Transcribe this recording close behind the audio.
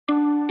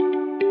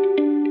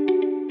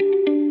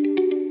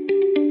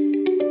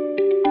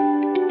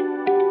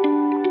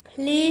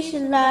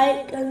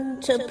like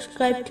and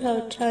subscribe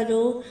to our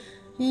channel.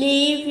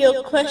 Leave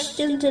your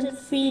questions and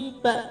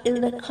feedback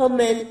in the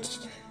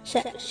comments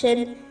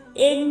section.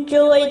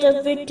 Enjoy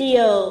the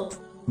video.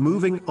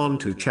 Moving on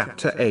to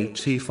chapter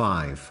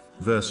 85,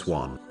 verse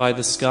 1. By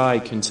the sky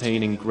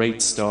containing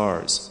great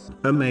stars.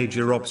 A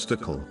major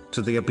obstacle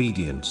to the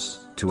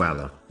obedience to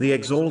Allah, the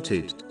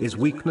Exalted, is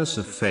weakness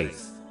of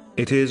faith.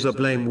 It is a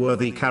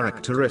blameworthy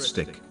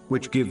characteristic,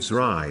 which gives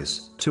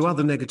rise to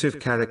other negative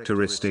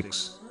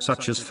characteristics,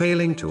 such as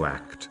failing to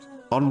act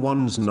on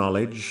one's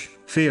knowledge,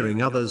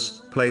 fearing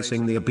others,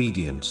 placing the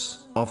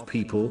obedience of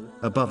people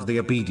above the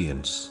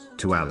obedience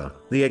to Allah,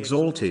 the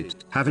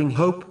Exalted, having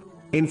hope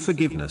in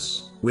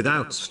forgiveness,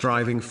 without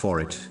striving for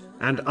it,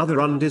 and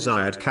other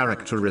undesired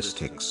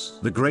characteristics.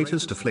 The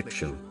greatest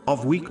affliction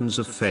of weakness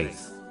of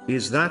faith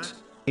is that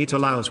it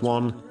allows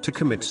one to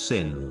commit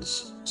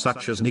sins,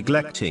 such as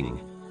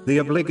neglecting the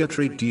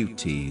obligatory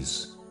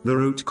duties. The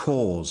root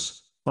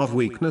cause of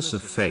weakness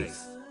of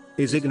faith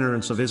is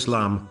ignorance of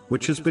Islam,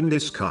 which has been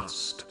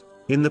discussed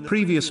in the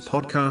previous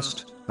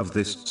podcast of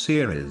this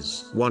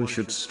series. One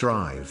should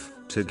strive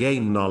to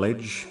gain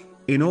knowledge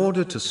in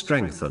order to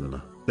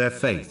strengthen their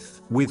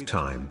faith. With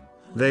time,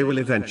 they will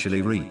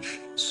eventually reach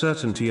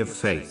certainty of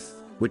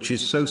faith, which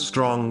is so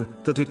strong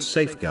that it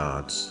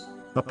safeguards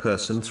a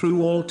person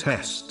through all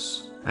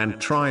tests and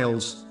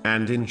trials,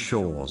 and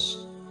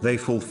ensures they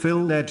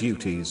fulfill their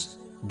duties,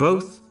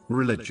 both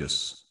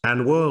religious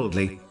and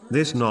worldly.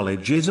 This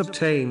knowledge is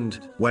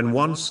obtained when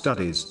one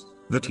studies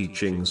the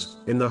teachings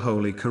in the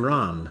Holy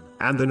Quran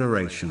and the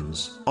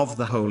narrations of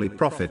the Holy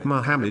Prophet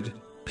Muhammad,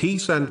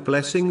 peace and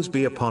blessings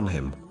be upon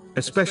him,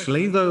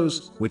 especially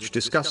those which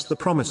discuss the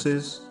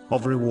promises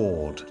of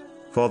reward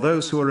for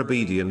those who are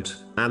obedient,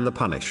 and the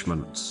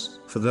punishments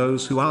for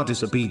those who are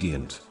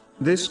disobedient.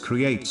 This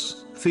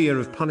creates fear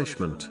of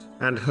punishment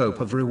and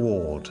hope of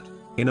reward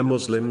in a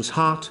Muslim's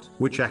heart,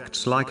 which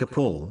acts like a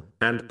pull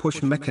and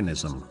push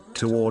mechanism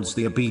towards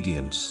the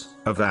obedience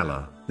of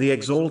Allah, the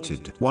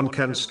Exalted. One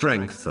can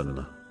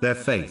strengthen their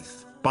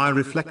faith by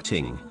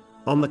reflecting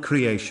on the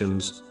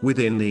creations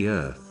within the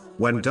earth.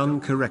 When done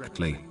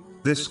correctly,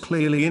 this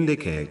clearly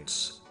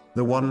indicates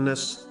the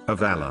oneness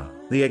of Allah,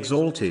 the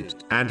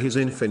Exalted, and His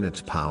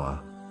infinite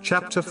power.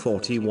 Chapter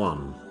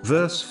 41,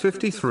 verse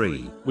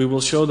 53. We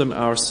will show them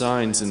our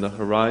signs in the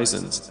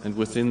horizons and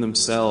within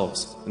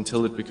themselves,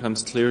 until it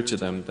becomes clear to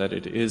them that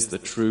it is the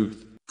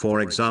truth.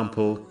 For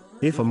example,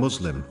 if a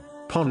Muslim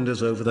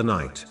ponders over the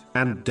night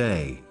and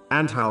day,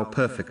 and how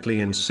perfectly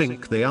in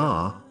sync they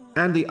are,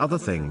 and the other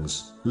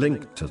things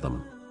linked to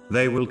them,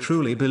 they will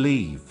truly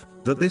believe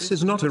that this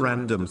is not a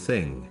random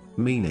thing,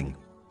 meaning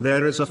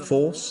there is a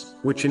force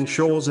which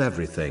ensures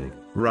everything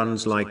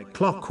runs like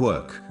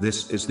clockwork.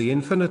 This is the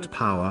infinite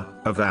power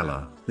of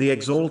Allah, the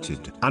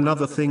Exalted.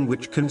 Another thing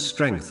which can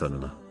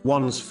strengthen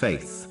one's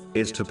faith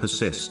is to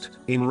persist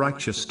in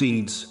righteous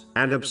deeds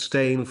and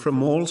abstain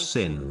from all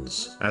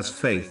sins, as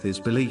faith is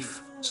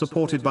belief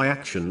supported by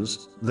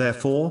actions.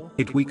 Therefore,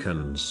 it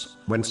weakens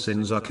when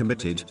sins are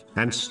committed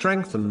and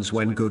strengthens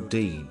when good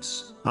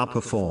deeds are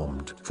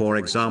performed. For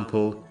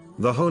example,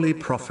 the Holy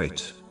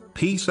Prophet,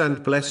 peace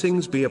and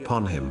blessings be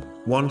upon him,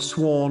 once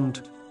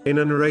warned, in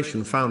a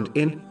narration found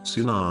in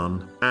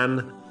Sunan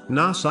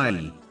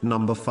an-Nasa'i,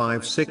 number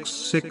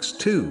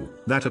 5662,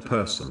 that a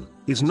person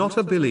is not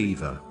a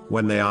believer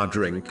when they are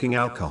drinking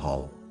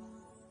alcohol,